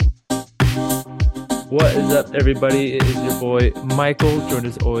What is up, everybody? It is your boy Michael, joined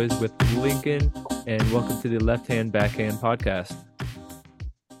as always with Lincoln, and welcome to the Left Hand Backhand podcast.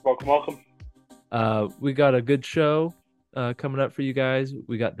 Welcome, welcome. We got a good show coming up for you guys.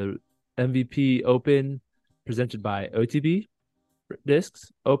 We got the MVP Open presented by OTB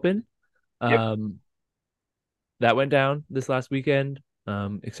Discs Open. Yep. Um, that went down this last weekend.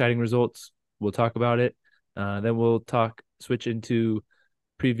 Exciting results. We'll talk about it. Then we'll switch into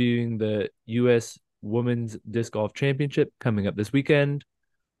previewing the U.S. Women's Disc Golf Championship coming up this weekend.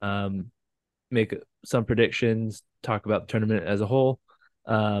 Um, make some predictions, talk about the tournament as a whole.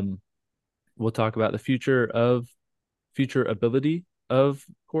 We'll talk about the future ability of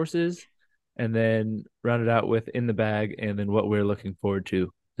courses, and then round it out with in the bag, and then what we're looking forward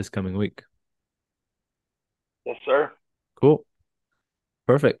to this coming week. Yes, sir. Cool,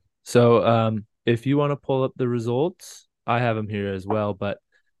 perfect. So, if you want to pull up the results, I have them here as well. But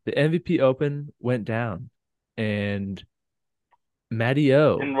the MVP Open went down, and Matty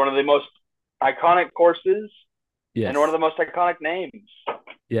O, In one of the most iconic courses and one of yes, the most iconic names.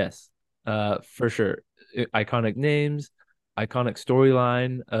 yes, for sure. Iconic names, iconic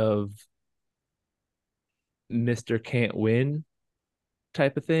storyline of Mr. Can't Win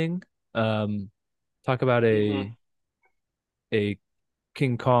type of thing. Um, talk about hmm a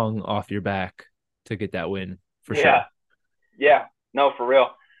King Kong off your back to get that win for Yeah, sure. yeah. No, for real.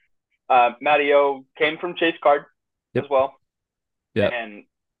 Matty O came from Chase Card as Yep, well yep. and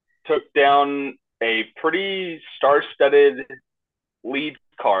took down a pretty star-studded lead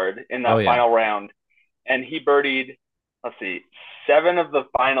card in Oh that yeah, final round. And he birdied, let's see, 7 of the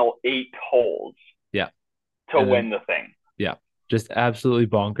final 8 holes yeah. to And win then the thing. yeah, just absolutely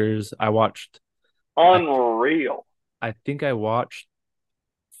bonkers. I Unreal. I think I watched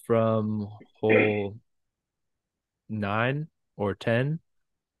from hole 9 or 10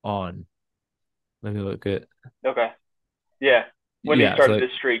 on. Let me look at. Okay. Yeah. When he Yeah, so started like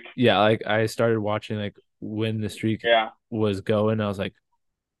this streak. yeah, like I started watching like when the streak Yeah. was going. I was like,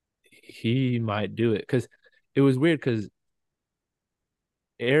 he might do it because it was weird because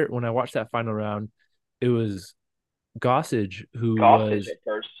air when I watched that final round, it was Gossage who Gossage was at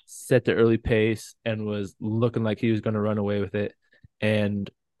first. set the early pace and was looking like he was going to run away with it. And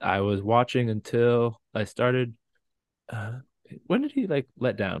I was watching until I started. Uh, when did he like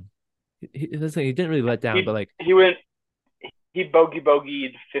let down? He didn't really let down, but like He went he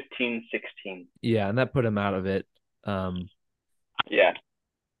bogeyed 15, 16. yeah, and that put him out of it um Yeah.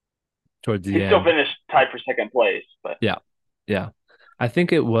 towards He the still end. finished tied for second place, but Yeah, yeah. I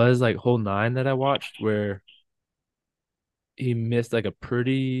think it was like hole 9 that I watched where he missed like a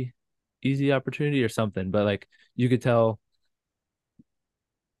pretty easy opportunity or something, but like you could tell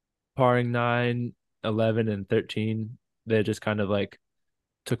parring 9, 11, and 13, they just kind of like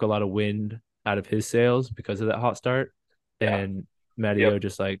took a lot of wind out of his sails because of that hot start. yeah. And Matty Yep. O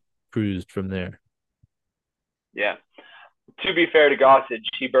just like cruised from there. Yeah. To be fair to Gossage,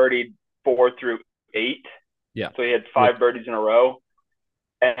 he birdied 4 through 8. Yeah. So he had Which 5 birdies in a row.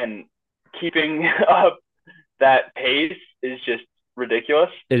 And keeping up that pace is just ridiculous.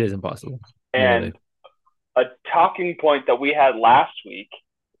 it is impossible, literally. And a talking point that we had last week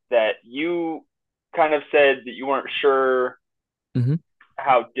that you kind of said that you weren't sure Hmm.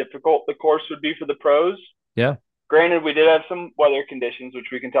 how difficult the course would be for the pros. Yeah. Granted, we did have some weather conditions,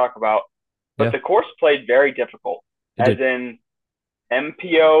 which we can talk about, but Yeah. the course played very difficult, It as did. in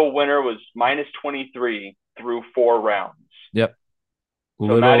MPO winner was minus 23 through 4 rounds. Yep.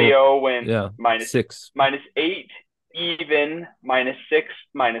 So Matty Little, O went yeah. minus 6. minus 8, even, -6,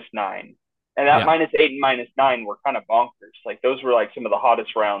 -9. And that Yeah. -8 and -9 were kind of bonkers. Like those were like some of the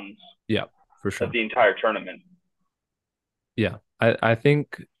hottest rounds Yeah. For of sure. the entire tournament. Yeah. I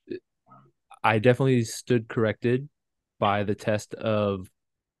think I definitely stood corrected by the test of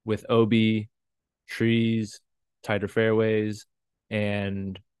with OB, trees, tighter fairways,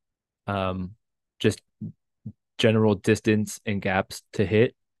 and um, just general distance and gaps to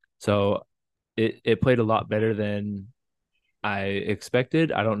hit. So it played a lot better than I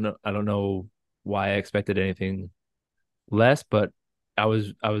expected. I don't know why I expected anything less, but I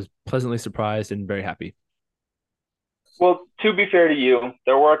was pleasantly surprised and very happy. Well, to be fair to you,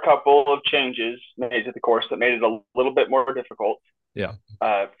 there were a couple of changes made to the course that made it a little bit more difficult. Yeah,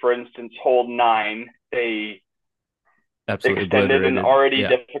 For instance, hole 9, they absolutely extended an obliterated. already Yeah,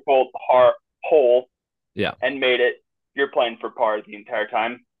 difficult hole yeah, and made it you're playing for par the entire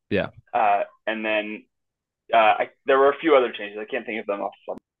time. yeah, And then there were a few other changes. I can't think of them off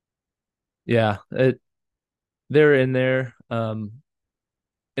the top. yeah. They're in there, and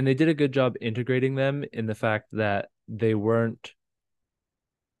they did a good job integrating them in the fact that they weren't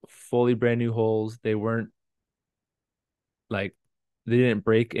fully brand new holes. They weren't like they didn't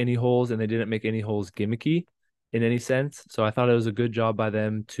break any holes and they didn't make any holes gimmicky in any sense. So I thought it was a good job by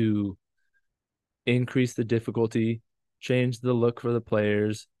them to increase the difficulty, change the look for the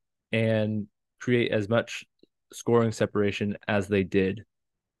players, and create as much scoring separation as they did.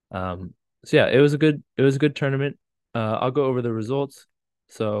 So yeah, it was a good tournament. I'll go over the results.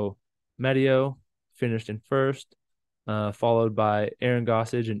 So Matty O finished in first, followed by Aaron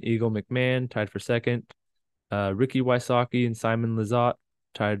Gossage and Eagle McMahon tied for second. Ricky Wysocki and Simon Lizotte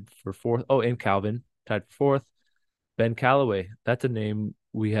tied for fourth. Oh, and Calvin tied for fourth. Ben Calloway, that's a name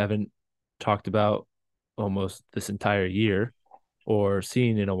we haven't talked about almost this entire year or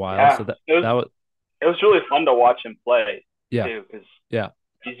seen in a while. So Yeah, that was it was really fun to watch him play yeah, too, because yeah,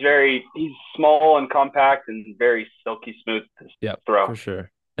 he's small and compact and very silky smooth to yeah, throw. for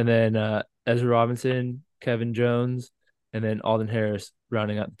sure. And then Ezra Robinson, Kevin Jones, and then Alden Harris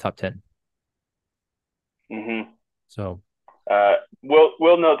rounding out the top 10. Mm-hmm. So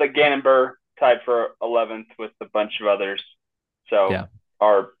We'll note that Gannon Burr tied for 11th with a bunch of others. So yeah,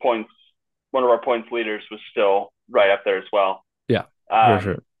 our points, one of our points leaders was still right up there as well. yeah, for Um,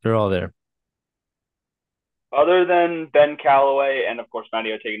 sure. They're all there. Other than Ben Calloway and of course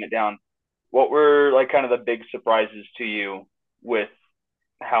Matty O taking it down, what were like kind of the big surprises to you with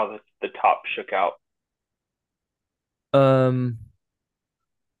how the top shook out? Um,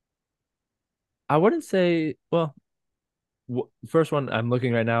 I wouldn't say, well, first one I'm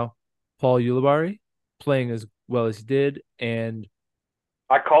looking right now, Paul Ulibarri playing as well as he did, and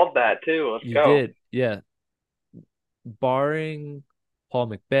I called that too. Let's you go. did, yeah. Barring Paul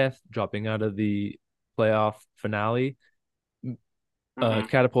Macbeth dropping out of the playoff finale, Mm-hmm.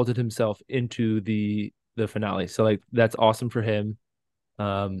 catapulted himself into the finale. So like that's awesome for him.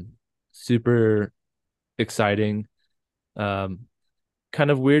 Um, Super exciting. Um,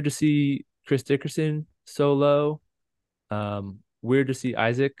 Kind of weird to see Chris Dickerson so low. Weird to see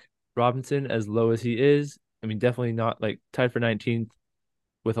Isaac Robinson as low as he is. I mean, definitely not like tied for 19th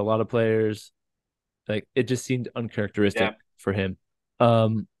with a lot of players. Like it just seemed Yeah. uncharacteristic for him.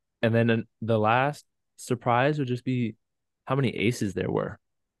 Um, and then the last surprise would just be how many aces there were.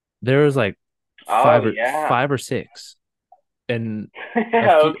 There was like Oh yeah. five or six, and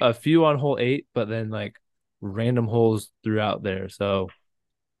Yeah. a few on hole 8, but then like random holes throughout there. So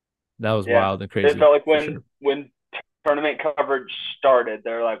that was Yeah. wild and It crazy felt like for sure. when tournament coverage started,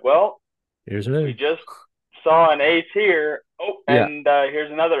 they're like, well, Here's we another. just saw an ace here. Oh, Yeah, and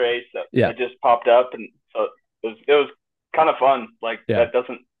here's another ace yeah, that just popped up, and so it was kind of fun. Like yeah. that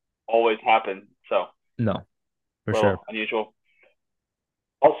doesn't always happen, so No, for a sure. little unusual.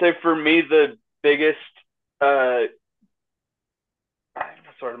 I'll say for me the biggest uh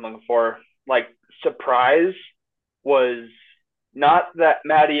that's what I'm looking for, like surprise was not that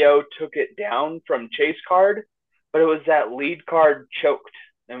Matty O took it down from chase card, but it was that lead card choked.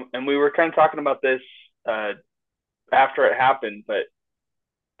 And we were kind of talking about this uh, after it happened, but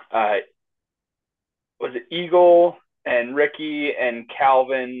uh, was it Eagle and Ricky and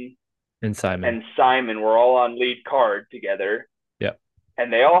Calvin And Simon. and Simon were all on lead card together, Yeah.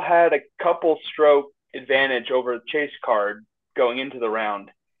 and they all had a couple stroke advantage over the chase card going into the round,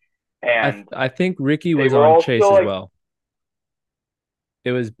 and I think Ricky they was were on all Chase still as like, well.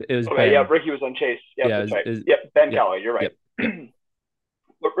 It was okay, yeah, Ben. Ricky was on chase. Yep, Yeah, that's right. is Yep, Ben yep, Calloway, you're right. yep, yep.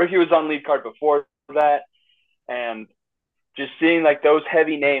 But Ricky was on lead card before that, and just seeing like those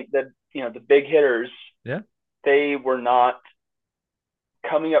heavy names, the big hitters, Yeah. they were not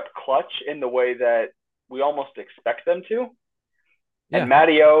coming up clutch in the way that we almost expect them to. And Yeah.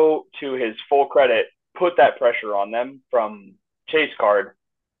 Matty O, to his full credit, put that pressure on them from chase card.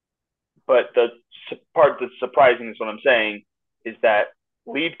 But the part that's surprising is what I'm saying is that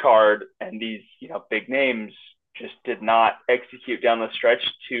lead card and these big names just did not execute down the stretch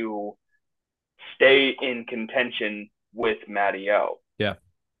to stay in contention with Matty O. Yeah.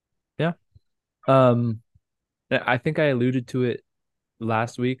 Yeah. Um I think I alluded to it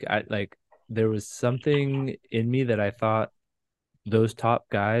last week. I like there was something in me that I thought those top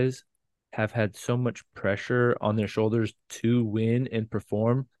guys have had so much pressure on their shoulders to win and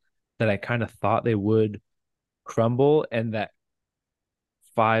perform that I kind of thought they would crumble and that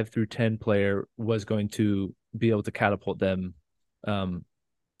 5 through 10 player was going to be able to catapult them um,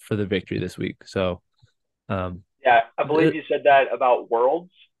 for the victory this week. So, um, Yeah, I believe it, you said that about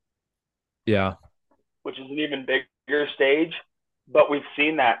Worlds, yeah, which is an even bigger stage, but we've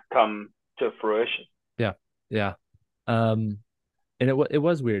seen that come to fruition. yeah, yeah. Um, and it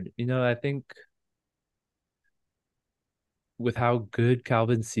was weird. I think with how good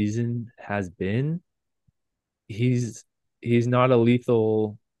Calvin's season has been, he's he's not a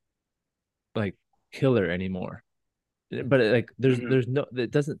lethal. like killer anymore. But like Hmm. there's no,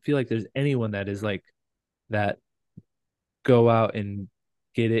 it doesn't feel like there's anyone that is like that go out and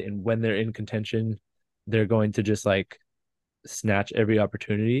get it, and when they're in contention, they're going to just like snatch every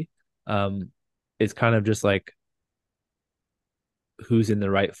opportunity. Um, it's kind of just like who's in the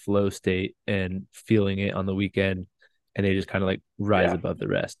right flow state and feeling it on the weekend, and they just kind of like rise Yeah. above the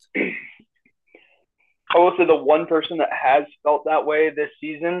rest. I will say the one person that has felt that way this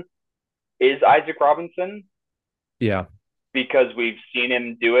season is Isaac Robinson, Yeah, because we've seen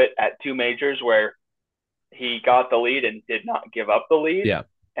him do it at two majors where he got the lead and did not give up the lead. yeah.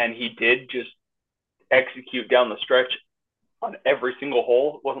 And he did just execute down the stretch on every single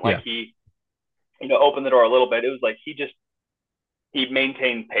hole. It wasn't like Yeah. he, opened the door a little bit. It was like he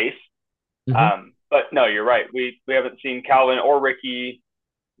maintained pace. Hmm. But no, you're right. We haven't seen Calvin or Ricky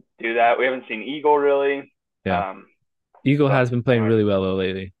do that. We haven't seen Eagle really. Yeah. Um, Eagle so has been playing anyways, really well though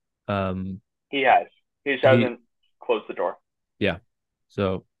lately. Um, he has. He just he, hasn't closed the door. yeah.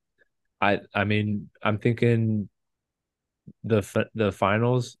 So I mean, I'm thinking the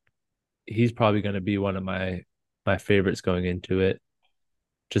finals, he's probably going to be one of my favorites going into it.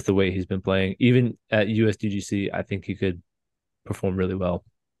 Just the way he's been playing, even at USDGC, I think he could perform really well.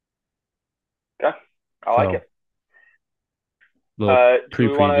 Okay, I like So, it. little Do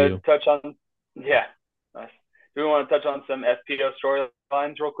we want to preview. touch on? Yeah, nice. Do we want to touch on some FPO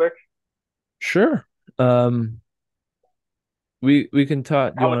storylines real quick? Sure. Um, we can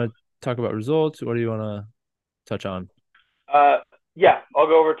talk. Do you How much? want to talk about results? What do you want to touch on? Uh, yeah, I'll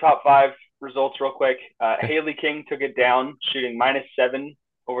go over top five results real quick. Okay. Haley King took it down, shooting -7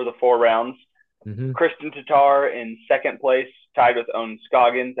 over the 4 rounds. Mm-hmm. Kristen Tatar in second place, tied with Owen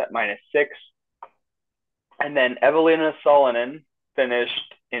Scoggins at -6. And then Evelina Solonen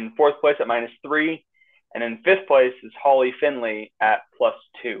finished in fourth place at -3. And in fifth place is Holly Finley at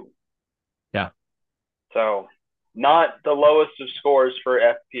 +2. Yeah. So not the lowest of scores for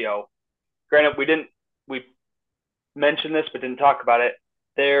FPO. Granted, we mentioned this but didn't talk about it.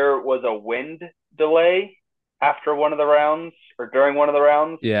 There was a wind delay after one of the rounds or during one of the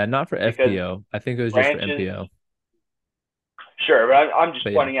rounds Yeah. Not for because FPO. I think it was just for branches. MPO. Sure, but I'm just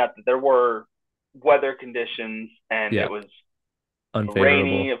But yeah. pointing out that there were weather conditions and it Yeah. was Unfavorable.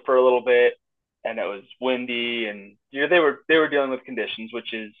 rainy for a little bit and it was windy and they were dealing with conditions,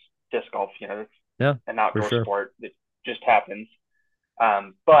 which is disc golf. It's Yeah. an For outdoor sure. sport that just happens.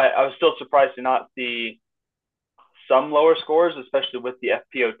 But I was still surprised to not see some lower scores, especially with the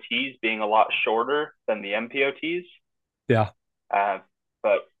FPOTs being a lot shorter than the MPOTs. Yeah. Uh,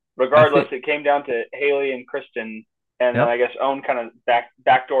 but I regardless, think. it came down to Haley and Kristen, and then Yep. I guess Owen kind of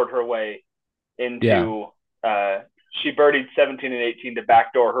backdoored her way Yeah. into. She birdied 17 and 18 to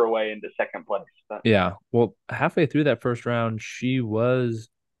backdoor her way into second place. But, Yeah. Well, halfway through that first round, she was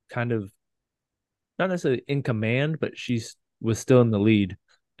kind of not necessarily in command, but was still in the lead.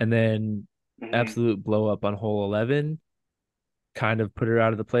 And then mm-hmm. absolute blow up on hole 11 kind of put her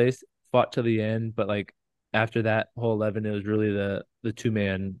out of the place, fought to the end, but like after that hole 11, it was really the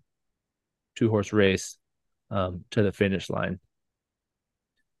two horse race to the finish line.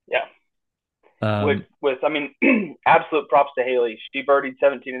 Yeah, with Um, with I mean, absolute props to Haley. She birdied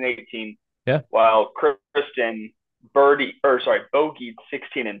 17 and 18, yeah, while Kristen bogeyed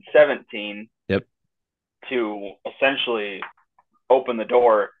 16 and 17 yep, to essentially open the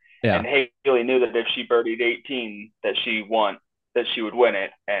door. yeah, And Haley knew that if she birdied 18, that she would win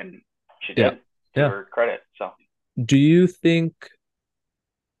it, and she yeah, did. To yeah. her credit, so Do you think,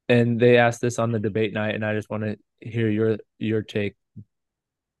 and they asked this on the debate night, and I just want to hear your take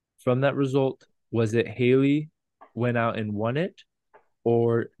from that result. Was it Haley went out and won it,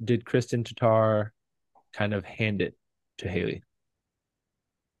 or did Kristen Tatar kind of hand it to Haley?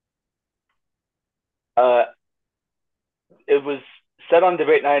 uh, it was said on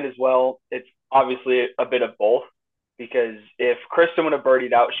debate night as well. It's obviously a bit of both because if Kristen would have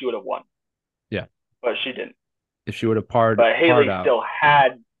birdied out, she would have won, Yeah. but she didn't. If she would have parred But parred Haley out, still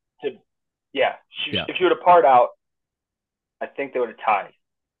had to. Yeah, yeah, if she would have parred out, I think they would have tied.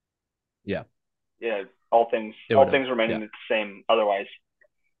 yeah, Yeah, it would all have, things yeah. remaining the same otherwise.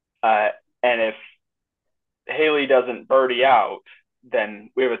 And if Haley doesn't birdie out, then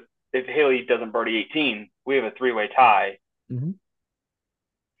if Haley doesn't birdie 18, we have a three-way tie Mm-hmm.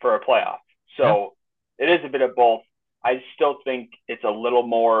 for a playoff. Yeah, So it is a bit of both. I still think it's a little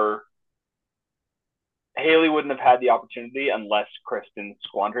more. Haley wouldn't have had the opportunity unless Kristen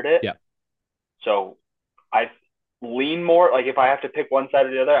squandered it. yeah, So I lean more like if I have to pick one side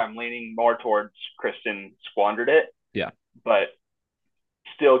or the other, I'm leaning more towards Kristen squandered it, yeah, but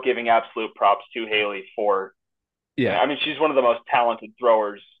still giving absolute props to Haley for Yeah. I mean, she's one of the most talented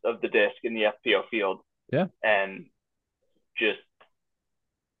throwers of the disc in the FPO field, Yeah. and just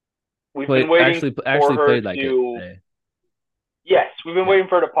we've been Play waiting for actually her played like it to. today. Yes, we've been Yeah. waiting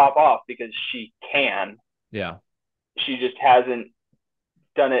for her to pop off because she can. Yeah. She just hasn't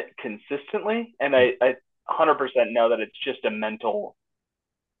done it consistently, and Mm. I 100% know that it's just a mental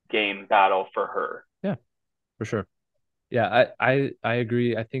game battle for her. Yeah, for sure. Yeah, I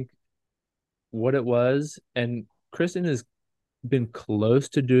agree. I think what it was, and Kristen has been close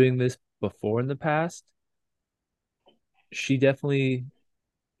to doing this before in the past. She definitely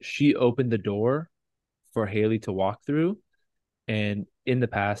she opened the door for Haley to walk through. And in the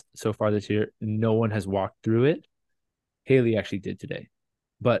past, so far this year, no one has walked through it. Haley actually did today,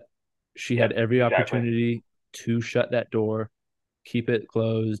 but she had Yep, every exactly. opportunity to shut that door, keep it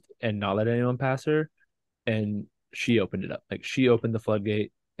closed, and not let anyone pass her. And she opened it up. Like she opened the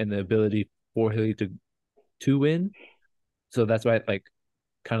floodgate and the ability for Haley to win. So that's why, like,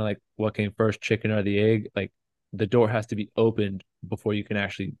 kind of like what came first, chicken or the egg. Like the door has to be opened before you can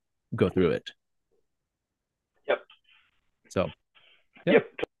actually go through it. Yep, So yeah, yep.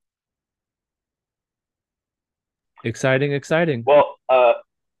 exciting, exciting. Well,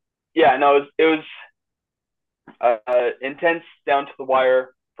 yeah, no, it was intense down to the wire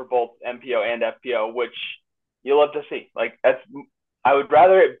for both MPO and FPO, which you love to see. Like that's, I would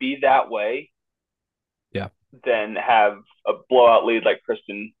rather it be that way Yeah, than have a blowout lead like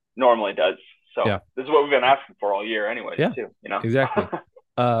Kristen normally does. So yeah, this is what we've been asking for all year, anyways. yeah, Too, you know. exactly.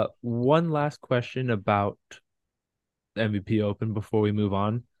 One last question about the MVP Open before we move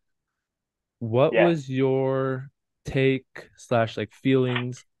on. What Yeah. was your take slash like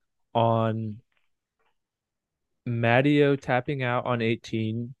feelings on Matty O tapping out on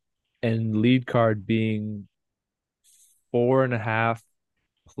 18 and lead card being 4.5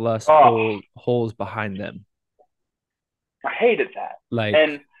 plus Oh, holes behind them? I hated that, Like,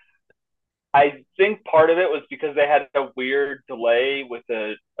 and I think part of it was because they had a weird delay with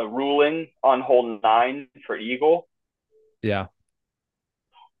a ruling on hole 9 for Eagle. yeah,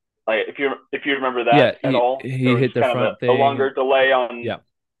 Like if you remember that yeah, at all, there he was hit the kind of front a thing and longer delay on. yeah,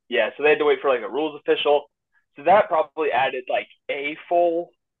 Yeah, so they had to wait for like a rules official. So that probably added like a full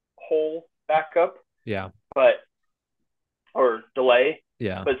hole backup, yeah, but or delay,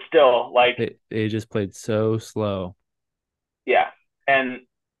 yeah. but still like They just played so slow. yeah, and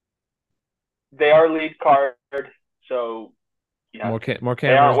they are lead card, so you know More they cameras,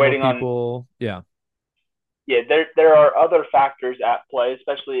 aren't more waiting on. people. Yeah, Yeah, there are other factors at play,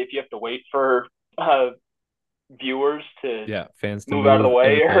 especially if you have to wait for viewers to yeah. Fans to move out of the move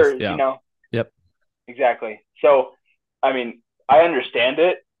way, interface. or Yeah, yep, exactly. So, I mean, I understand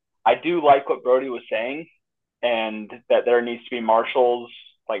it. I do like what Brody was saying, and that there needs to be marshals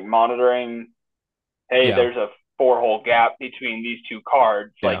like monitoring. Hey, yeah, there's a 4 hole gap between these two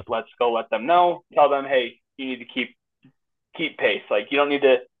cards. yeah, Like, let's go let them know. Tell them, hey, you need to keep pace. Like, you don't need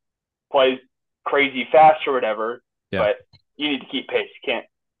to play crazy fast or whatever, yeah, but you need to keep pace. You can't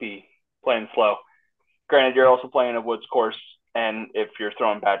be playing slow. Granted, you're also playing a woods course, and if you're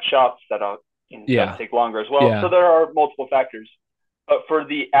throwing bad shots, that does yeah, take longer as well. So yeah, there are multiple factors. But for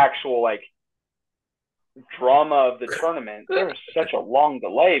the actual like drama of the tournament, there was such a long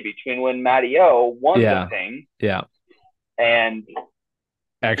delay between when Matty O won the yeah, thing yeah. and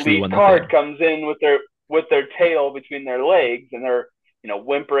Actually lead won the card thing. comes in with their tail between their legs, and they're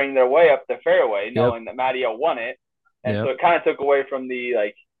whimpering their way up the fairway, Yep, knowing that Matty O won it. And so yep. it kind of took away from the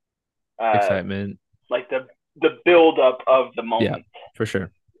uh Excitement. like the build up of the Yeah, moment. for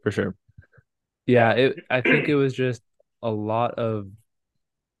sure, for sure. Yeah. Yeah, it. I think it was just a lot of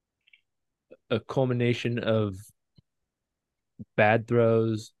a culmination of bad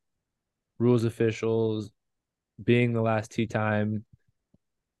throws, rules officials being the last tee time,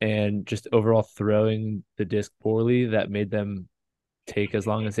 and just overall throwing the disc poorly that made them take as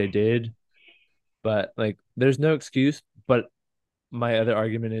long as they did. But like, there's no excuse. But my other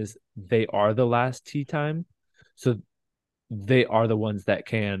argument is they are the last tee time, so they are the ones that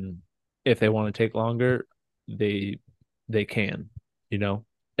can, if they want to take longer, they they can. You know,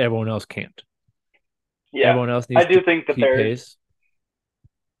 everyone else can't. Yeah. Everyone else I needs to do think that keep there's pace.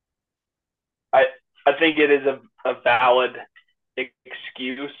 I I think it is a valid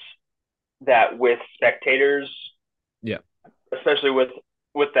excuse that with spectators, Yeah, especially with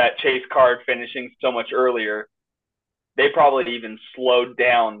that chase card finishing so much earlier, they probably even slowed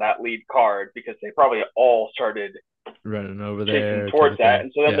down that lead card because they probably all started running over chasing there type towards of that, thing.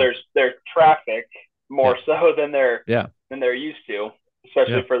 and so then Yeah, there's traffic yeah, more so yeah, than they're used to,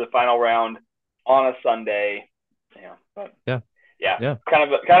 especially yeah, for the final round on a Sunday. But yeah, yeah, yeah,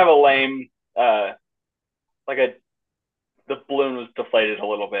 kind of a lame uh, like a the balloon was deflated a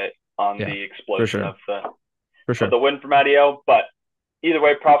little bit on Yeah, the for explosion sure. For of sure. the win for Matty O. But either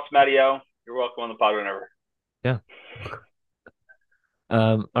way, props to Matty O. You're welcome on the pod whenever. Yeah.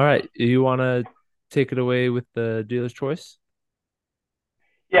 All right. You want to take it away with the dealer's choice?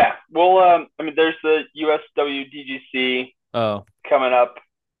 Yeah, well, I mean, there's the USWDGC Oh, coming up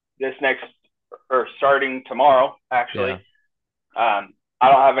this next or starting tomorrow, actually. yeah. I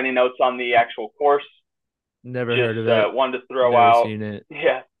don't have any notes on the actual course. Never heard of Just it. wanted to throw Never out, seen it.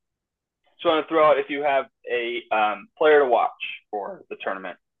 yeah, just want to throw out if you have a player to watch for the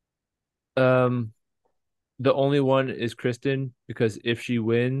tournament. Um, the only one is Kristen because if she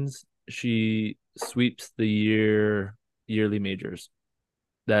wins, she sweeps the yearly majors.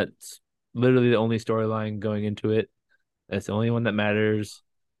 That's literally the only storyline going into it. That's the only one that matters.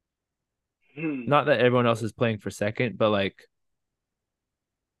 Hmm. Not that everyone else is playing for second, but like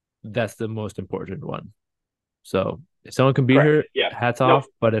that's the most important one. So if someone can beat Correct. her, Yeah. hats Nope. off.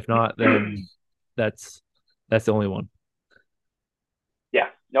 But if not, then that's that's the only one. Yeah.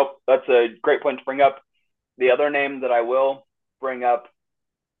 Nope. That's a great point to bring up. The other name that I will bring up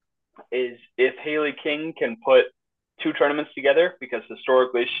is if Haley King can put two tournaments together, because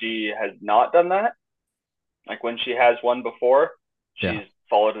historically she has not done that. Like when she has won before, Yeah, she's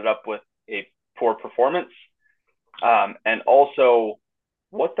followed it up with a poor performance. And also,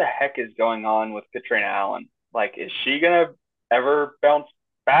 what the heck is going on with Katrina Allen? Like, is she gonna ever bounce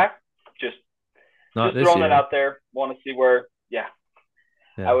back? Just not just this throwing that year. out there. Want to see where? Yeah,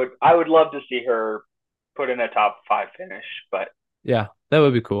 Yeah, I would love to see her put in a top five finish, but yeah, that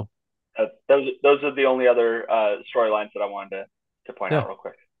would be cool. those are the only other storylines that I wanted to point Yeah, out real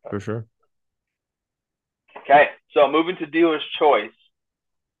quick. for sure. Okay, so moving to dealer's choice,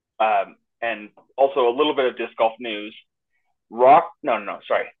 and also a little bit of disc golf news.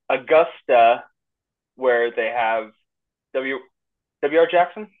 Sorry, Augusta, where they have W WR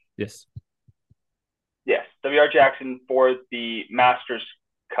Jackson. Yes, Yes, WR Jackson for the Masters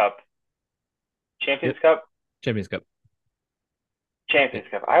Cup, Champions yep. Cup, Champions Cup. Champions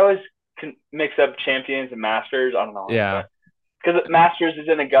Cup. I always can mix up Champions and Masters. I don't know why, Yeah, but because Masters is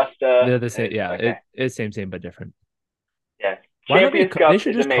in Augusta. they're the same. Yeah, Okay, it's same but different. yeah. Why don't we? Champions They Cup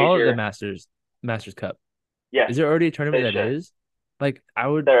should is a just call it the major. Masters Cup. Yes, Is there already a tournament they that should. is? Like I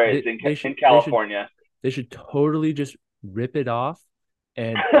would. There is in California. They should totally just rip it off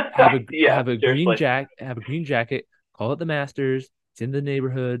and have a Yeah, seriously. have a green jacket. Call it the Masters. It's in the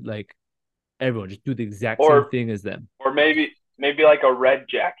neighborhood. Like everyone, just do the exact same Or thing as them. maybe like a red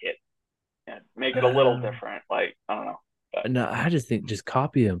jacket. Yeah, make it a little Uh, different. Like I don't know, but no, I just think just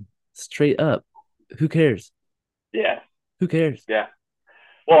copy them straight up. Who cares? yeah, Who cares? yeah.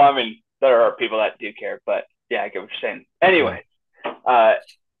 Well, I mean, there are people that do care, but yeah, I get what you're saying. Yeah. Anyway, uh,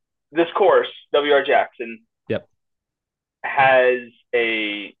 this course, WR Jackson, Yep. has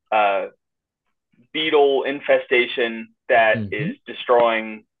a beetle infestation that Mm-hmm. is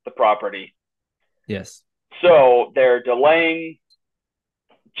destroying the property. Yes. So they're delaying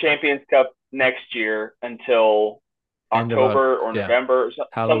Champions Cup next year until End of October or yeah. November,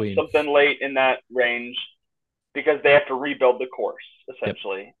 Halloween. something late in that range, because they have to rebuild the course Yep.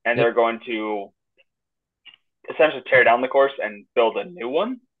 essentially, and Yep. they're going to essentially tear down the course and build a new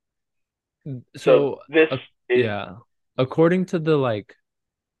one. So So, this is yeah, according to the like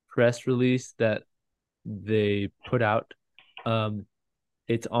press release that they put out, um,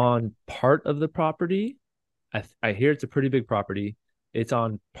 it's on part of the property. I hear it's a pretty big property. It's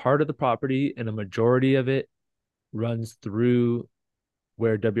on part of the property, and a majority of it runs through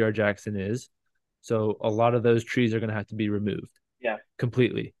where WR Jackson is. So a lot of those trees are going to have to be removed yeah,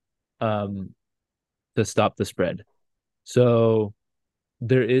 completely, um, to stop the spread. So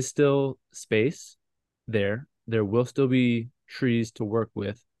there is still space there. There will still be trees to work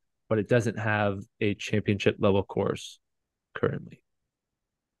with, but it doesn't have a championship level course currently.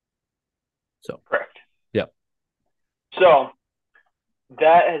 So, correct. yeah. So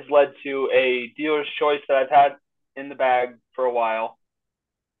that has led to a dealer's choice that I've had in the bag for a while,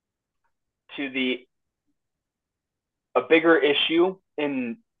 to the a bigger issue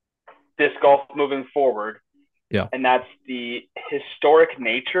in disc golf moving forward, Yeah. and that's the historic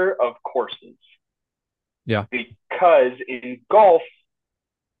nature of courses. Yeah. Because in golf,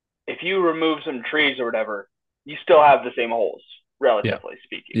 if you remove some trees or whatever, you still have the same holes, Yeah. relatively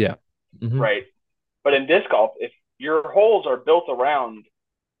speaking, Yeah. Mm-hmm. right? But in disc golf, if your holes are built around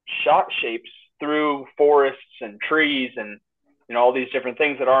shot shapes through forests and trees and all these different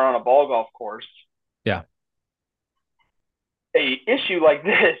things that are on a ball golf course, Yeah. a issue like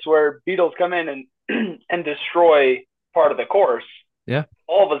this where beetles come in and and destroy part of the course, Yeah.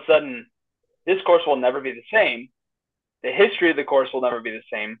 all of a sudden this course will never be the same. The history of the course will never be the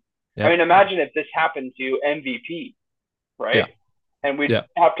same. I Yep. mean, imagine if this happened to MVP, right? Yeah. And we'd Yeah.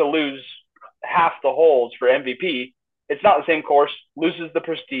 have to lose half the holes for MVP. It's not the same course, loses the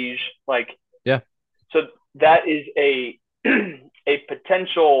prestige. Like, Yeah. so that is a a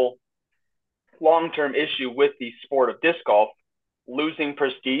potential long term issue with the sport of disc golf, losing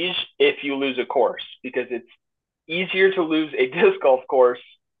prestige if you lose a course, because it's easier to lose a disc golf course,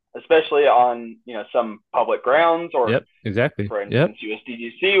 especially on some public grounds, or Yep. Exactly. for Yep. instance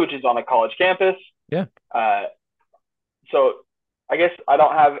USDGC, which is on a college campus. Yeah. Uh, so I guess I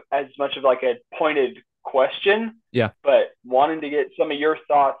don't have as much of like a pointed question, Yeah. but wanting to get some of your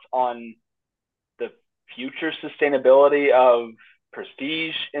thoughts on the future sustainability of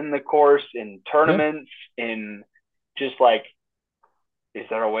prestige in the course, in Yeah. tournaments, in just like, is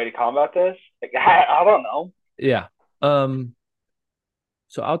there a way to combat this? Like, I don't know. Yeah. Um,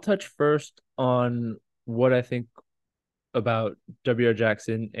 so I'll touch first on what I think about WR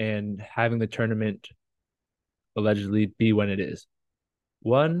Jackson and having the tournament allegedly be when it is.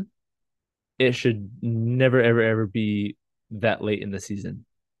 One, it should never, ever, ever be that late in the season.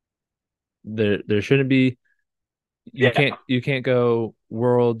 There shouldn't be. Yeah, You can't go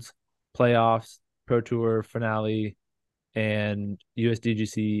Worlds, playoffs, Pro Tour finale, and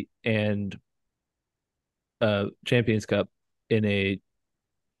USDGC and Champions Cup in a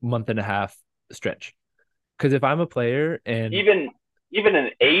month and a half stretch. Because if I'm a player and even even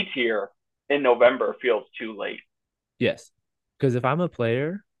an A tier in November feels too late. yes, because if I'm a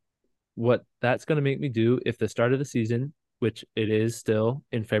player, what that's going to make me do if the start of the season, which it is still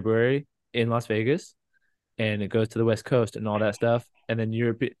in February in Las Vegas, and it goes to the West Coast and all that stuff, and then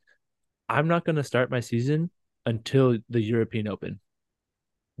Europe, I'm not going to start my season until the European Open.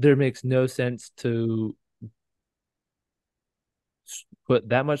 There makes no sense to put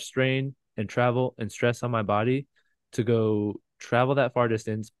that much strain and travel and stress on my body to go travel that far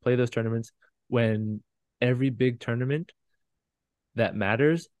distance, play those tournaments when every big tournament that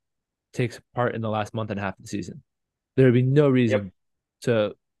matters takes part in the last month and a half of the season. There would be no Yep. reason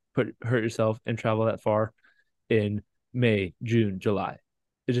to hurt yourself and travel that far in May, June, July.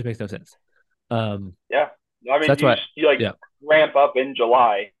 It just makes no sense. Yeah. I So mean, that's why, you like yeah, ramp up in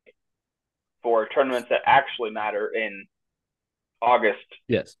July for tournaments that actually matter in August,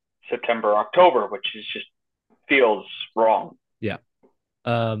 yes, September, October, which is just feels wrong. yeah.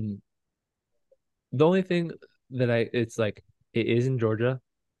 Um, the only thing that it's like it is in Georgia.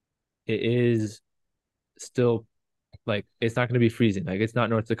 It is still like it's not going to be freezing. Like it's not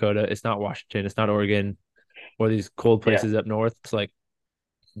North Dakota, it's not Washington, it's not Oregon or these cold Yeah. places up north. It's like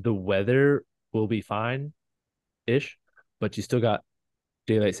the weather will be fine ish, but you still got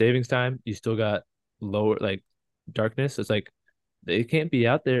daylight savings time. You still got lower like darkness. It's like it can't be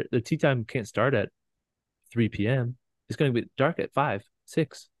out there. The tea time can't start at 3 p.m. It's going to be dark at 5,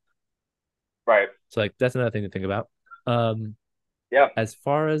 6. Right. So like that's another thing to think about. Um, Yeah. as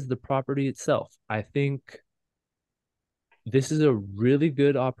far as the property itself, I think this is a really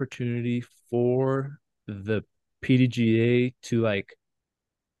good opportunity for the PDGA to like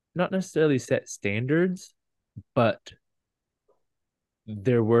not necessarily set standards, but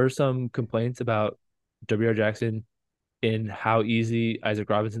there were some complaints about WR Jackson in how easy Isaac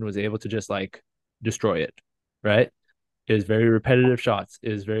Robinson was able to just like destroy it, right? It was very repetitive shots,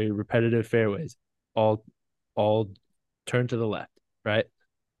 it was very repetitive fairways, all all turn to the left, right?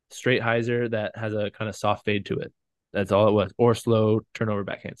 Straight hyzer that has a kind of soft fade to it. That's all it was, or slow turnover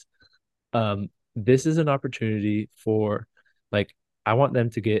backhands. This is an opportunity for like I want them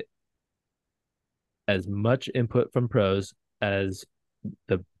to get as much input from pros as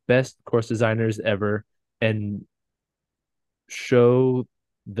the best course designers ever and show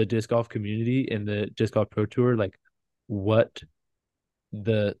the disc golf community and the disc golf pro tour like what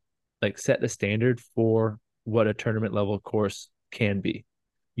the like set the standard for what a tournament level course can be.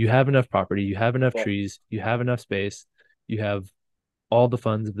 You have enough property, you have enough Yeah. trees, you have enough space, you have all the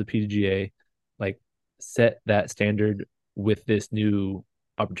funds of the PGA. Like set that standard with this new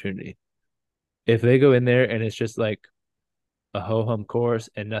opportunity. If they go in there and it's just like a ho hum course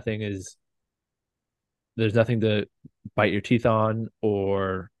and there's nothing to bite your teeth on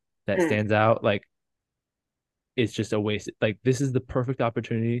or that stands out, like it's just a waste. Like this is the perfect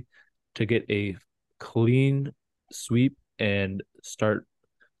opportunity to get a clean sweep and start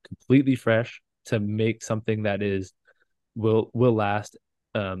completely fresh to make something that is will last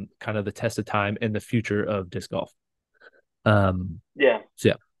kind of the test of time in the future of disc golf. Yeah. So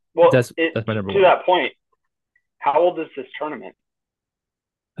yeah, Well, that's my number to one. that point, how old is this tournament?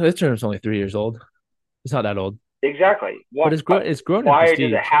 This tournament's only 3 years old. It's not that old, Exactly. but What? it's grown in Why does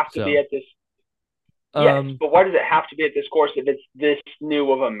it prestige. have to be So at this? Yes, Um, but why does it have to be at this course if it's this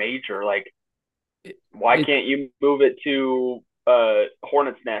new of a major? Like, it, why it can't you move it to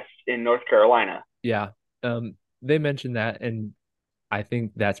Hornets Nest in North Carolina? yeah. They mentioned that, and I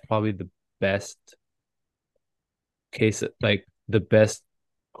think that's probably the best case, like the best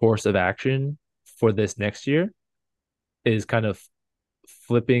course of action for this next year is kind of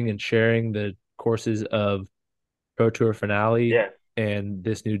flipping and sharing the courses of Pro Tour Finale Yeah. and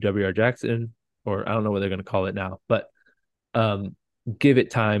this new WR Jackson, or I don't know what they're going to call it now, but um, give it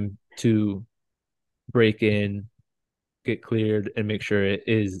time to break in, get cleared, and make sure it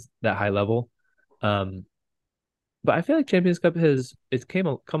is that high level. Um, but I feel like Champions Cup has it's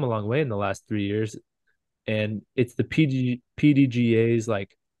come a long way in the last 3 years, and it's the PDGA's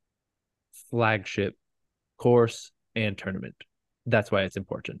like flagship course and tournament. That's why it's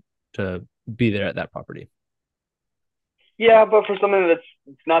important to be there at that property Yeah, but for something that's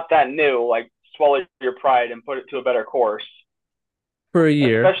it's not that new, like swallow your pride and put it to a better course, for a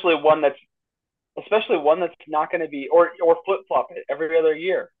year. especially one that's not going to be or flip flop it every other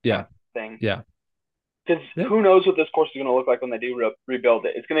year kind Yeah, of thing. yeah, Because yeah, who knows what this course is going to look like when they do rebuild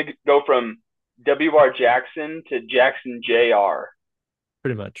it? It's going to go from WR Jackson to Jackson JR.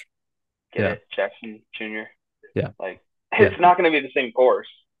 pretty much. Get Yeah, it, Jackson Junior. yeah, Like yeah, it's not going to be the same course.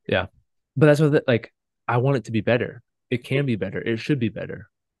 yeah. But that's what like I want it to be better. It can be better. It should be better.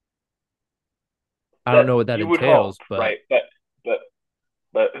 I don't That know what that you would hope, entails, but right? But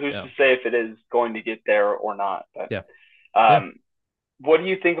but who's yeah, to say if it is going to get there or not? But yeah, yeah. um, what do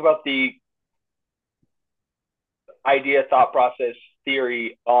you think about the idea, thought process,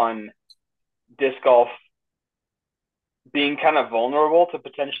 theory on disc golf being kind of vulnerable to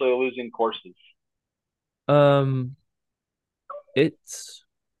potentially losing courses? Um, it's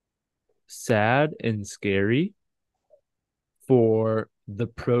sad and scary for the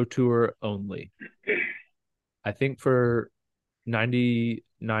pro tour only. I think for 99%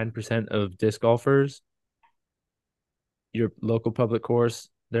 of disc golfers, your local public course,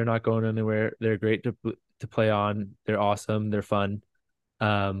 they're not going anywhere. They're great to play on. They're awesome. They're fun.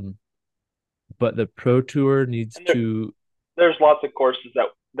 Um, but the pro tour needs And to, there's lots of courses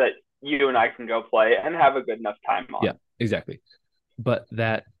that you and I can go play and have a good enough time yeah, on. exactly. But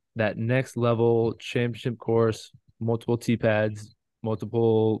that next level championship course, multiple tee pads,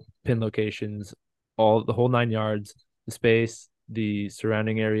 multiple pin locations, all the whole 9 yards, the space, the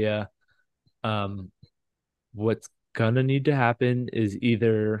surrounding area. Um, what's gonna need to happen is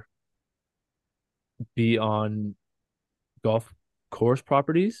either be on golf course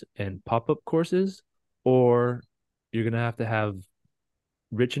properties and pop-up courses, or you're gonna have to have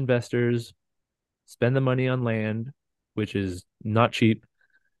rich investors spend the money on land, which is not cheap,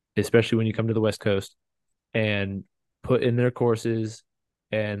 especially when you come to the West Coast, and put in their courses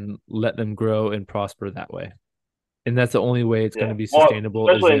and let them grow and prosper that way. And that's the only way it's going to Yeah. be Well, sustainable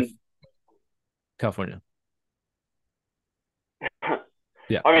is especially if in California.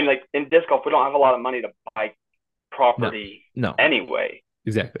 Yeah. I mean, like in disc golf, we don't have a lot of money to buy No. property No. anyway.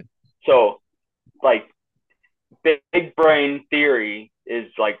 Exactly. So, like, big brain theory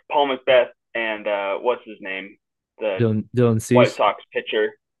is like Paul Macbeth and what's his name, the Dylan White Cease. Sox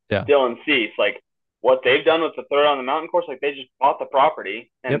pitcher, Yeah. Dylan Cease. Like, what they've done with the third on the mountain course, like they just bought the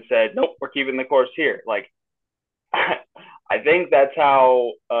property and Yep. said, nope, we're keeping the course here. Like, I think that's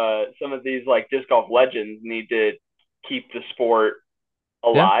how some of these like disc golf legends need to keep the sport Yeah.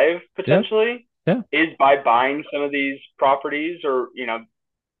 alive Yeah. potentially Yeah. is by buying some of these properties or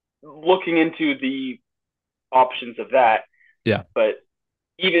looking into the options of that. Yeah. But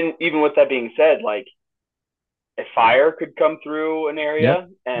even with that being said, like a fire could come through an Yep. area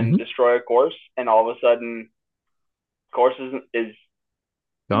and Mm-hmm. destroy a course, and all of a sudden, course is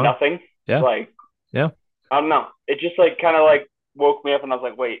Gone. nothing. Yeah. Like Yeah. I don't know. It just like kind of like woke me up, and I was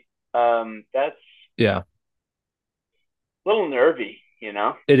like, wait, that's Yeah. a little nervy.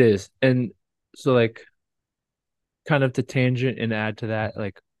 It is. And so like kind of to tangent and add to that,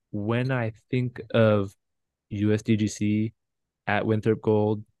 like when I think of USDGC at Winthrop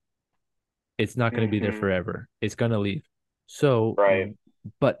Gold, it's not going to be there Mm-hmm. forever. It's going to leave. So, Right.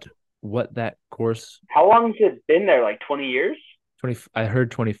 but what that course How long has it been there? Like 20 years? 20, I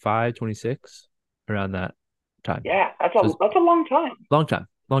heard 25, 26 around that time. Yeah, that's So a it's that's a long time. long time,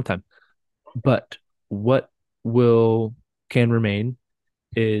 long time. But what will can remain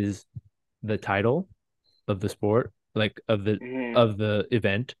is the title of the sport, like Mm-hmm. of the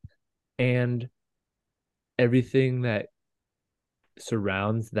event and everything that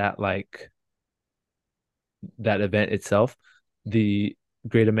surrounds that like that event itself, the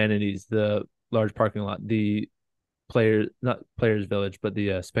great amenities, the large parking lot, the players not players village, but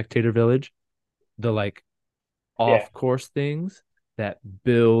the spectator village, the like Yeah. off course things that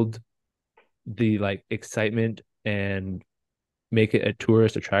build the like excitement and make it a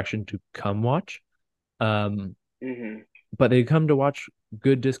tourist attraction to come watch. Um, Hmm. but they come to watch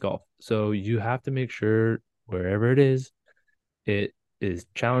good disc golf. So you have to make sure wherever it is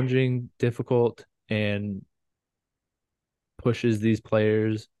challenging, difficult, and pushes these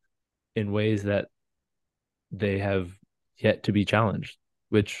players in ways that they have yet to be challenged,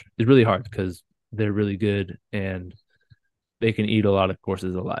 which is really hard because they're really good and they can eat a lot of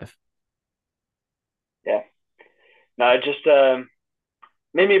courses alive. Yeah. No, it just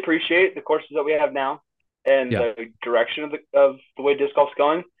made me appreciate the courses that we have now and Yeah. the direction of the way disc golf's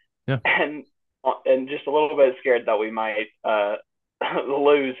going, Yeah. and just a little bit scared that we might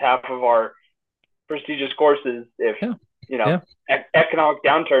lose half of our prestigious courses if Yeah. you know Yeah. economic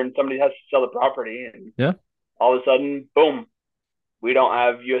downturn, somebody has to sell the property, and Yeah. all of a sudden, boom, we don't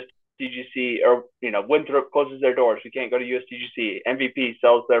have USDGC, or Winthrop closes their doors. We can't go to USDGC. MVP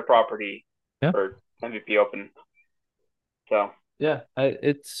sells their property Yeah. or MVP Open. So Yeah.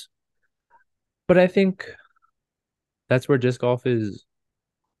 But I think that's where disc golf is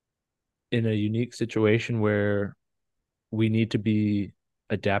in a unique situation where we need to be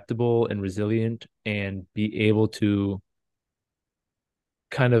adaptable and resilient and be able to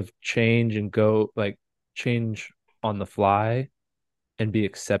kind of change and go like change on the fly and be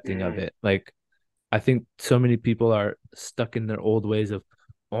accepting of mm-hmm. it. Like I think so many people are stuck in their old ways of,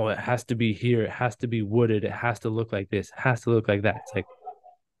 oh, it has to be here, it has to be wooded, it has to look like this, it has to look like that. It's like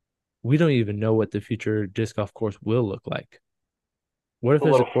we don't even know what the future disc golf course will look like. What if It's a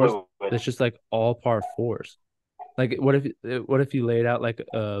there's a little course fluid. that's just like all par fours? Like what if you laid out like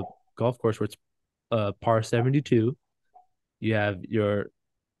a golf course where it's par 72, you have your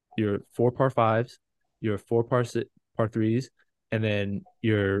four par fives, your par threes, and then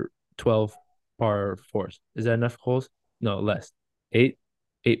your 12 par fours. Is that enough holes? No, less. Eight,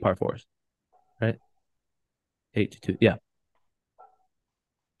 eight par fours, right? 8 to 2. Yeah.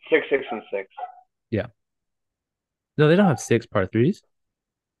 6, 6, and 6. Yeah. No, they don't have six par threes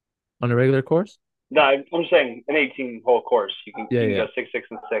on a regular course. No, I'm saying an 18-hole course. You can Yeah. you can Yeah. go 6, 6,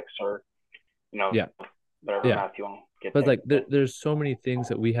 and 6, or Yeah. whatever Yeah. math you want to get But there. like there's so many things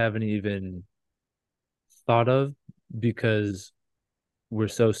that we haven't even thought of because we're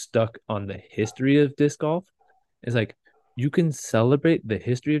so stuck on the history of disc golf. It's like you can celebrate the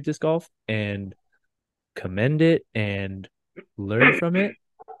history of disc golf and commend it and learn from it,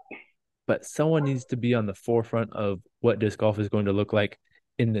 but someone needs to be on the forefront of what disc golf is going to look like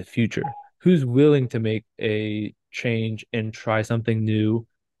in the future. Who's willing to make a change and try something new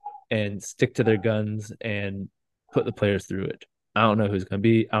and stick to their guns and put the players through it? I don't know who's going to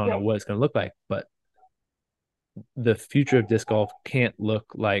be. I don't know Yeah, what it's going to look like, but the future of disc golf can't look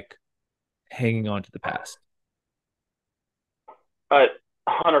like hanging on to the past. I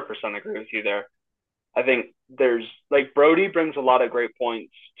 100% agree with you there. I think there's like Brody brings a lot of great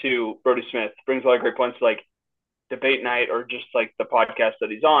points to Brody Smith brings a lot of great points to like debate night or just like the podcast that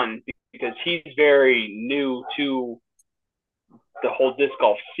he's on, because he's very new to the whole disc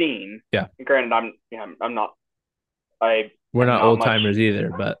golf scene. Yeah. And granted, I'm not I We're am not not old much timers either,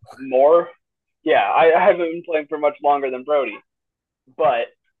 but more. Yeah, I haven't been playing for much longer than Brody, but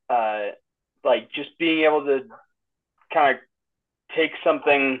uh, like just being able to kind of take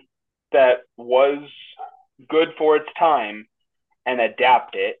something that was good for its time and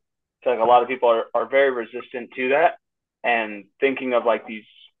adapt it. So like a lot of people are very resistant to that, and thinking of like these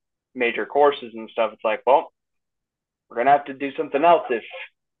major courses and stuff. It's like, well, we're gonna have to do something else if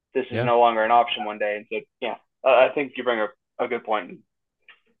this is yeah, no longer an option one day. And so yeah, I think you bring a good point in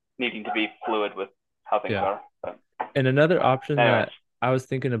needing to be fluid with how things yeah. are. But And another option anyways, that I was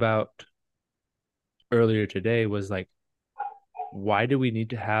thinking about earlier today was like, why do we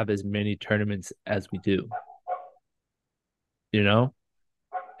need to have as many tournaments as we do? You know,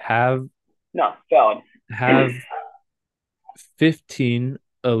 have no, valid. have 15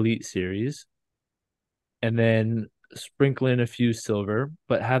 elite series and then sprinkle in a few silver,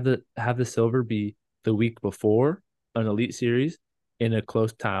 but have the silver be the week before an elite series in a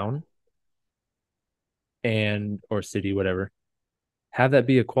close town and or city, whatever. Have that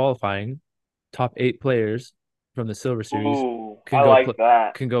be a qualifying top 8 players from the silver series Ooh, can I go like play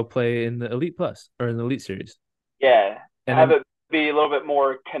that. can go play in the elite plus or in the elite series. Yeah, And have then it be a little bit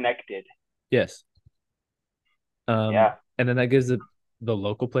more connected. yes, Yeah, and then that gives the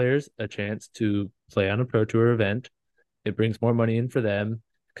local players a chance to play on a pro tour event. It brings more money in for them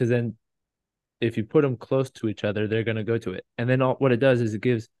because then if you put them close to each other, they're going to go to it. And then what it does is it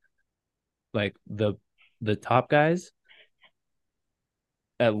gives like the top guys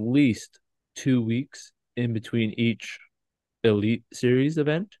at least 2 weeks in between each elite series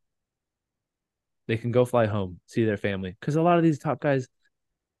event, they can go fly home, see their family. Because a lot of these top guys,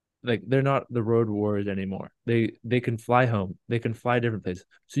 like they're not the road warriors anymore. They can fly home. They can fly different places.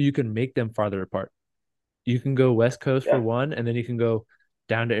 So you can make them farther apart. You can go West Coast for Yeah. one, and then you can go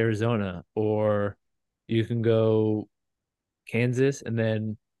down to Arizona, or you can go Kansas and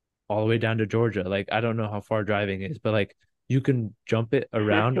then all the way down to Georgia. Like I don't know how far driving is, but like you can jump it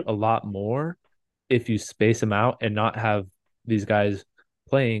around a lot more if you space them out and not have these guys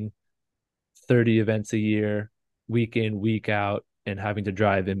playing 30 events a year, week in, week out, and having to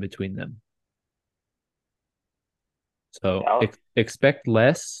drive in between them. So Yeah. expect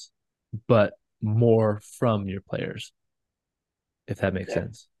less, but more from your players, if that makes Yeah.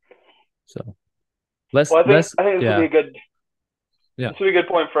 sense. So less, Well, less, I think this will be yeah, a good yeah, this will be a good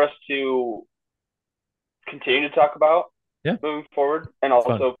point for us to continue to talk about yeah, moving forward, and it's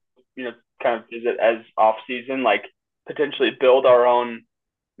fun. also kind of visit as off season, like potentially build our own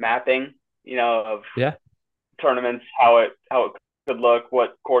mapping, of Yeah, tournaments, how it could look,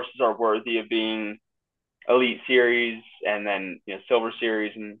 what courses are worthy of being elite series, and then silver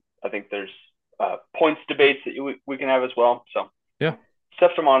series, and I think there's points debates that we can have as well. So yeah,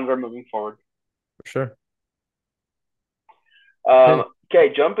 stuff to monitor moving forward. for sure. Okay.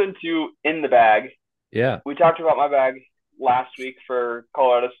 Okay, jump into in the bag. Yeah, We talked about my bag last week for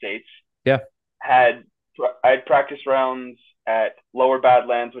Colorado States. yeah, Had I had practice rounds at Lower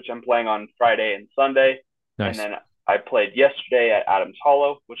Badlands, which I'm playing on Friday and Sunday, and nice. then I played yesterday at Adams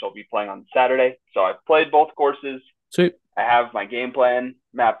Hollow, which I'll be playing on Saturday. So I've played both courses. Sweet. I have my game plan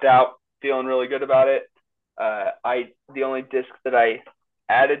mapped out, feeling really good about it. I the only disc that I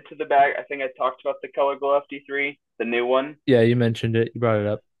added to the bag, I think I talked about the Color Glow FD3, the new one, Yeah, you mentioned it. You brought it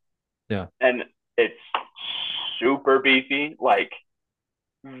up. Yeah. and it's super beefy, like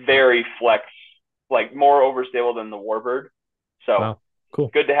very flex, like more overstable than the Warbird. So Wow. Cool.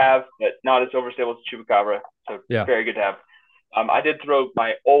 good to have, but not as overstable as the Chupacabra. So Yeah. very good to have. I did throw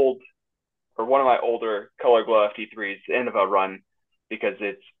my old or one of my older Color Glow FD3s end of a run because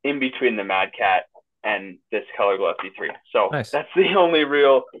it's in between the Mad Cat and this Color Glow FD3. So Nice. that's the only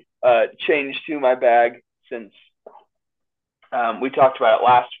real change to my bag since we talked about it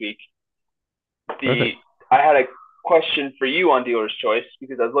last week. The Perfect. I had a question for you on dealer's choice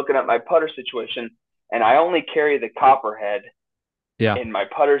because I was looking at my putter situation and I only carry the Copperhead Yeah. in my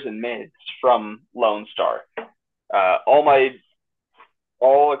putters and mids from Lone Star. All my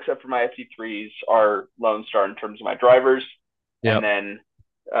all except for my FT3s are Lone Star in terms of my drivers, and Yep. then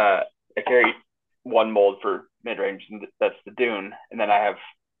I carry one mold for mid range, and that's the Dune, and then I have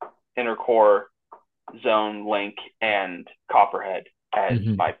Inner Core, Zone, Link, and Copperhead as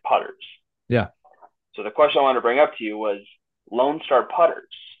Hmm. my putters. Yeah. So the question I wanted to bring up to you was Lone Star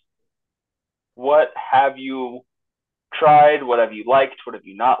putters. What have you tried? What have you liked? What have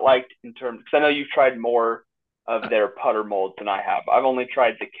you not liked in terms? Because I know you've tried more of their putter molds than I have. I've only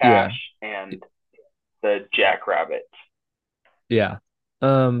tried the Yeah. Cash and the Jackrabbit Yeah.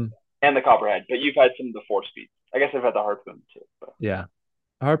 Um, and the Copperhead, but you've had some of the 4 speeds. I guess I've had the Harpoon too. But yeah.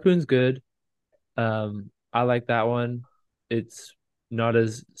 Harpoon's good. I like that one. It's not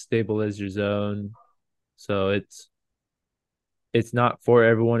as stable as your zone. So it's not for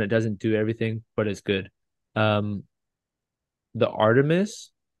everyone. It doesn't do everything, but it's good. Um, the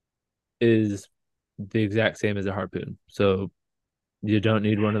Artemis is the exact same as a harpoon. So you don't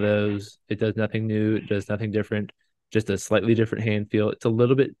need one of those. It does nothing new. It does nothing different. Just a slightly different hand feel. It's a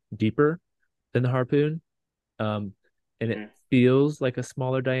little bit deeper than the harpoon. Um, and it mm. feels like a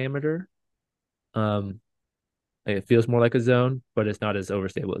smaller diameter. Um, it feels more like a zone, but it's not as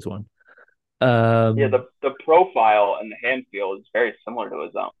overstable as one. Yeah, Um, the profile and the hand feel is very similar to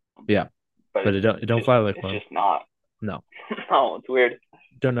his own, yeah, but but it don't fly like it's one. just not. No, No, it's weird.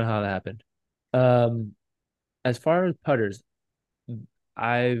 don't know how that happened. Um, as far as putters,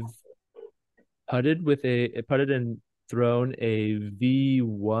 I've putted and thrown a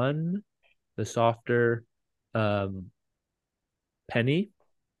V1, the softer um penny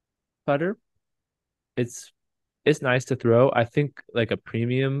putter. It's it's nice to throw. I think like a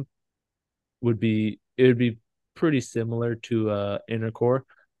premium it would be pretty similar to inner core,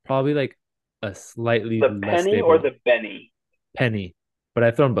 probably like a slightly The less penny or stable the Benny? penny, but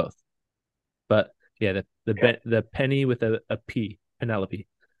I've thrown both. But yeah, Okay, the penny with a P, Penelope.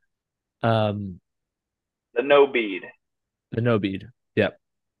 Um, the no bead. the no bead. Yeah,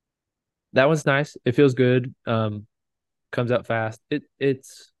 that one's nice. It feels good. Comes out fast.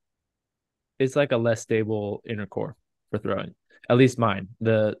 It's like a less stable inner core for throwing. At least mine,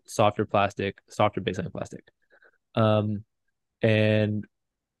 the softer baseline plastic. Um, and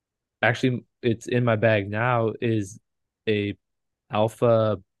actually it's in my bag now is a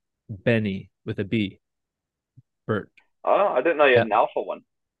Alpha Benny with a B, Bert. Oh, I didn't know you Yeah, had an alpha one.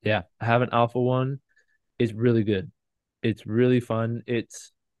 yeah. I have an Alpha one. It's really good. It's really fun.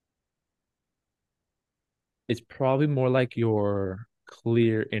 It's probably more like your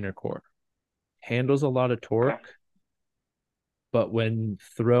clear inner core. Handles a lot of Okay. torque, but when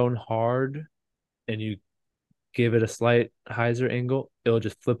thrown hard and you give it a slight hyzer angle, it'll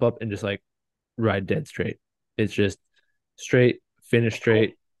just flip up and just like ride dead straight. It's just straight, finish That's cool.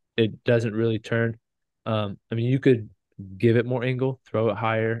 straight. It doesn't really turn. I mean, you could give it more angle, throw it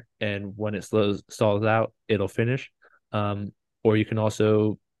higher, and when it stalls out, it'll finish. Or you can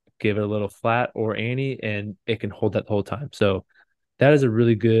also give it a little flat or Annie, and it can hold that the whole time. So that is a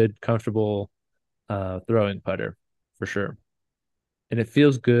really good, comfortable throwing putter for sure. And it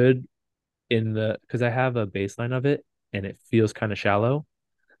feels good in the because I have a baseline of it, and it feels kind of shallow,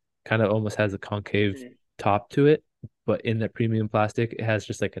 kind of almost has a concave Mm. top to it, but in the premium plastic, it has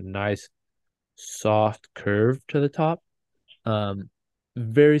just like a nice soft curve to the top. Um,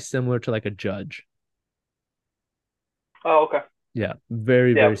 Very similar to like a judge. Oh, okay. Yeah, very,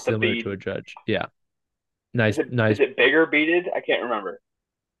 Yeah, very with the similar to bead. a judge. Yeah, Is nice, it nice. bigger beaded? I can't remember.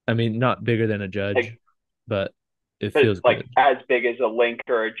 I mean, not bigger than a judge, Like, but it but feels like good. as big as a link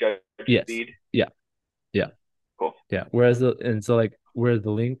or a judge's Yes. bead. Yeah. Yeah. Cool. Yeah. Whereas the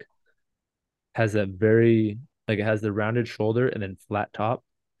link has a very like it has the rounded shoulder and then flat top.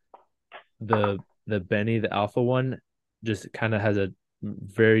 The Benny, the Alpha one, just kind of has a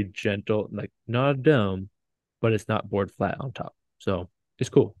very gentle, like not a dome, but it's not board flat on top. So it's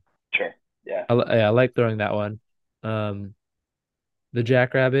cool. Sure. Yeah. I like throwing that one. Um, the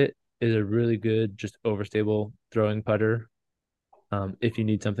Jackrabbit is a really good, just overstable throwing putter. If you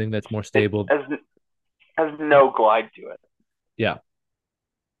need something that's more It stable, has no glide to it, yeah,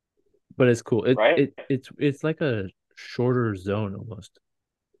 but it's cool. right? It's like a shorter zone almost,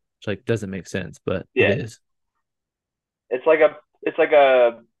 which like doesn't make sense, but it Yeah. is. It's like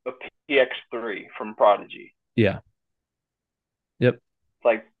a PX3 from Prodigy. Yeah. Yep. It's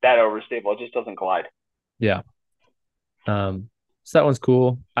like that overstable. It just doesn't glide. Yeah. So that one's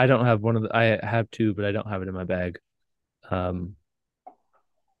cool. I don't have one of the. I have two, but I don't have it in my bag. Um,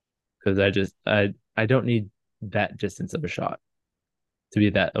 because I don't need that distance of a shot to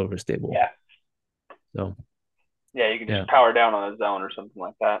be that overstable. Yeah. So Yeah, you can yeah, just power down on a zone or something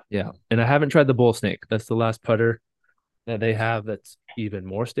like that. yeah. And I haven't tried the bull snake. That's the last putter that they have that's even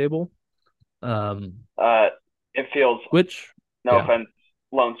more stable. Um, Uh, it feels, which no yeah, offense,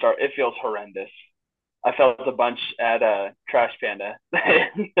 Lone Star, it feels horrendous. I felt a bunch at Trash Panda.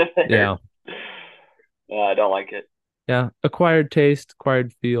 yeah, I don't like it. yeah. Acquired taste,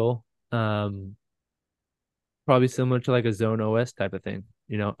 acquired feel. Probably similar to like a Zone OS type of thing.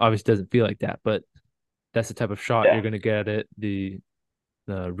 Obviously doesn't feel like that, but that's the type of shot Yeah, you're gonna get at it. The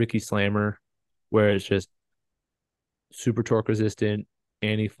Ricky Slammer, where it's just super torque resistant,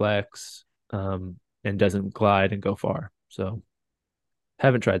 anti-flex, and doesn't glide and go far. So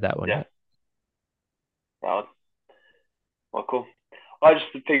haven't tried that one yeah, yet. valid. Well, cool. Well, I just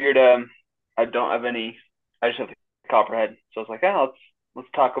figured I don't have any. I just have the Copperhead, so I was like, yeah, let's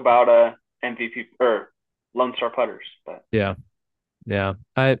talk about MVP or Lone Star putters. But Yeah, yeah.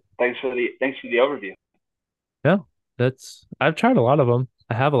 thanks for the overview. Yeah, I've tried a lot of them.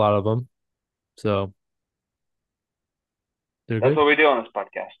 I have a lot of them, so they're That's good. what we do on this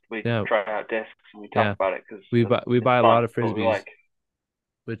podcast. We Yeah, try out discs and we talk yeah. about it because We it's buy a fun. lot of It's what we frisbees, like.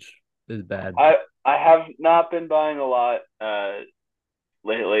 which is bad. I have not been buying a lot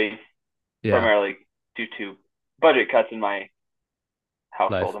lately, Yeah, primarily due to budget cuts in my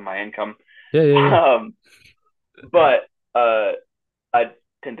household life. and my income. Yeah, yeah, yeah. Um, but I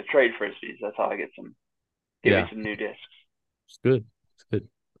tend to trade frisbees. That's how I get me Yeah, some new discs. it's good. It's good.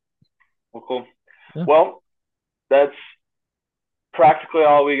 Well, cool. Yeah. Well, that's practically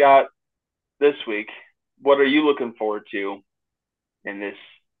all we got this week. What are you looking forward to in this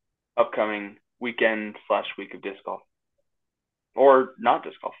upcoming weekend slash week of disc golf or not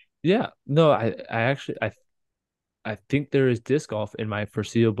disc golf? Yeah. No, I actually I think there is disc golf in my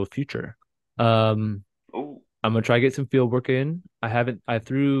foreseeable future. Um, Ooh, I'm gonna try to get some field work in. I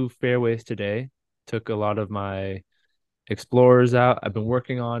threw fairways today, took a lot of my explorers out. I've been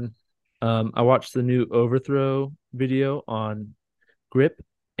working on. I watched the new overthrow video on grip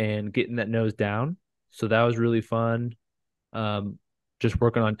and getting that nose down. So that was really fun. Um, just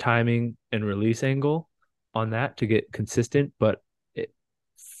working on timing and release angle on that to get consistent, but it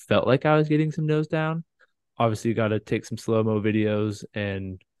felt like I was getting some nose down. Obviously, you got to take some slow-mo videos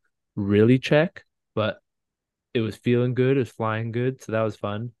and really check, but it was feeling good, it was flying good, so that was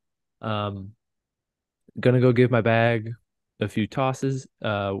fun. Um, gonna go give my bag a few tosses,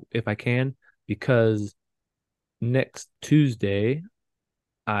 if I can, because next Tuesday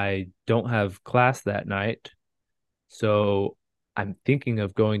I don't have class that night. So I'm thinking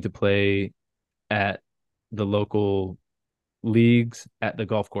of going to play at the local leagues at the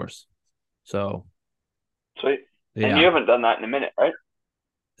golf course. So Sweet. And you yeah, haven't done that in a minute, right?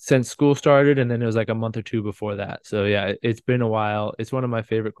 since school started, and then it was like a month or two before that. So yeah, it's been a while. It's one of my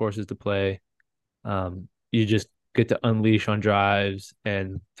favorite courses to play. You just get to unleash on drives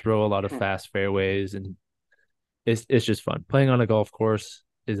and throw a lot of Hmm. fast fairways, and it's just fun. Playing on a golf course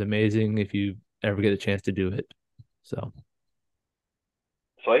is amazing if you ever get a chance to do it. So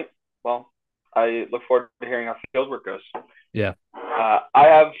Sweet. Well, I look forward to hearing how field work goes. yeah, I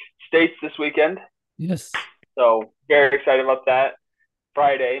have states this weekend, yes, so very excited about that.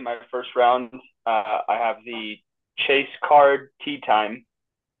 Friday, my first round, I have the chase card tee time.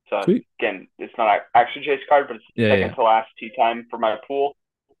 So sweet. again, it's not actually chase card, but it's Yeah, yeah, second yeah. to last tee time for my pool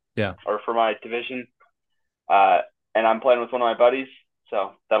Yeah. or for my division. Uh, and I'm playing with one of my buddies,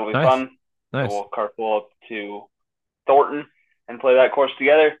 so that'll be Nice, fun. So nice. we'll carpool up to Thornton and play that course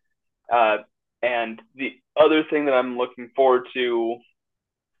together. Uh, and the other thing that I'm looking forward to,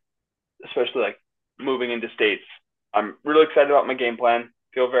 especially like moving into states, I'm really excited about my game plan.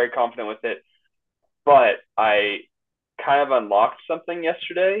 Feel very confident with it, but I kind of unlocked something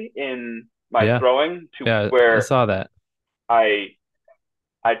yesterday in my Yeah, throwing to yeah. I where saw that. I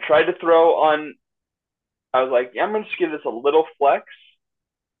I tried to throw on. I was like, yeah, I'm gonna just give this a little flex,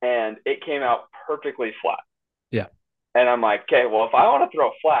 and it came out perfectly flat. Yeah. And I'm like, okay, well, if I want to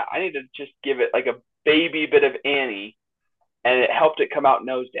throw flat, I need to just give it like a baby bit of Annie, and it helped it come out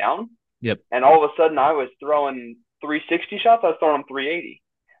nose down. Yep. And all of a sudden, I was throwing 360 shots. I was throwing them 380.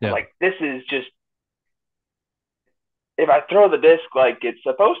 I was Yeah. like, this is just if I throw the disc like it's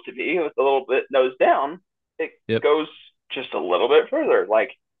supposed to be with a little bit nose down, it Yep. goes just a little bit further.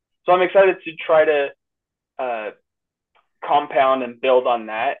 Like, so I'm excited to try to uh, compound and build on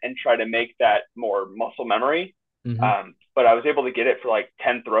that and try to make that more muscle memory. Mm-hmm. But I was able to get it for like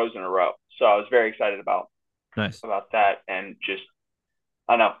 10 throws in a row. So I was very excited Nice. about that and just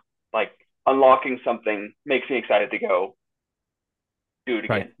I don't know, like unlocking something makes me excited to go do it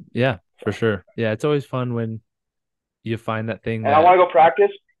Right. again. Yeah, for So sure. Yeah, it's always fun when you find that thing and I that want to go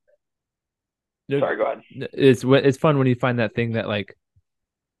practice. Sorry, go ahead. it's fun when you find that thing that like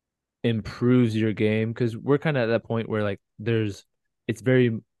improves your game, because we're kind of at that point where like it's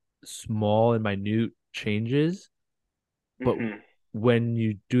very small and minute changes, but Mm-hmm. when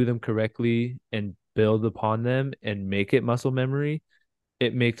you do them correctly and build upon them and make it muscle memory,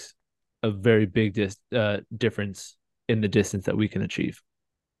 it makes a very big difference in the distance that we can achieve.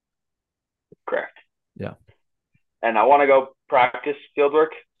 Correct. Yeah. And I want to go practice field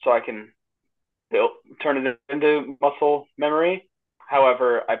work so I can build turn it into muscle memory.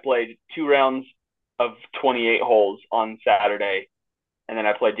 However, I played 2 rounds of 28 holes on Saturday, and then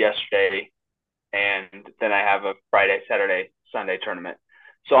I played yesterday, and then I have a Friday, Saturday, Sunday tournament.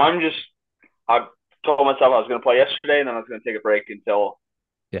 So I told myself I was going to play yesterday, and then I was going to take a break until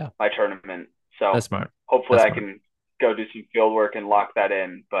Yeah. my tournament. That's So smart. hopefully That's I smart. can go do some field work and lock that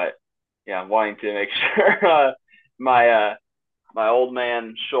in. But yeah, I'm wanting to make sure my my old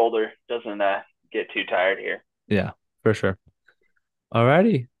man shoulder doesn't get too tired here. Yeah, for sure.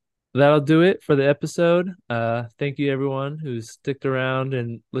 Alrighty. That'll do it for the episode. Thank you everyone who's sticked around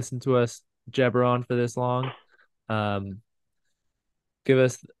and listened to us jabber on for this long. Um, give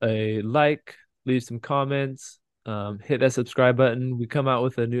us a like, leave some comments, hit that subscribe button. We come out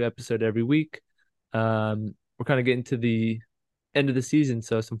with a new episode every week. We're kind of getting to the end of the season,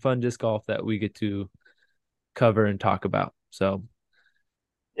 so some fun disc golf that we get to cover and talk about. So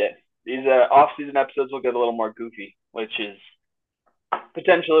Yeah, these off-season episodes will get a little more goofy, which is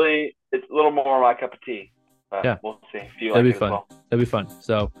potentially it's a little more my cup of tea. But yeah, we'll see if you that'll like be it as fun. well. That'll be fun.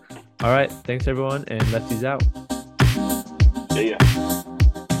 So, all right, thanks everyone, and Lefty's out. See ya.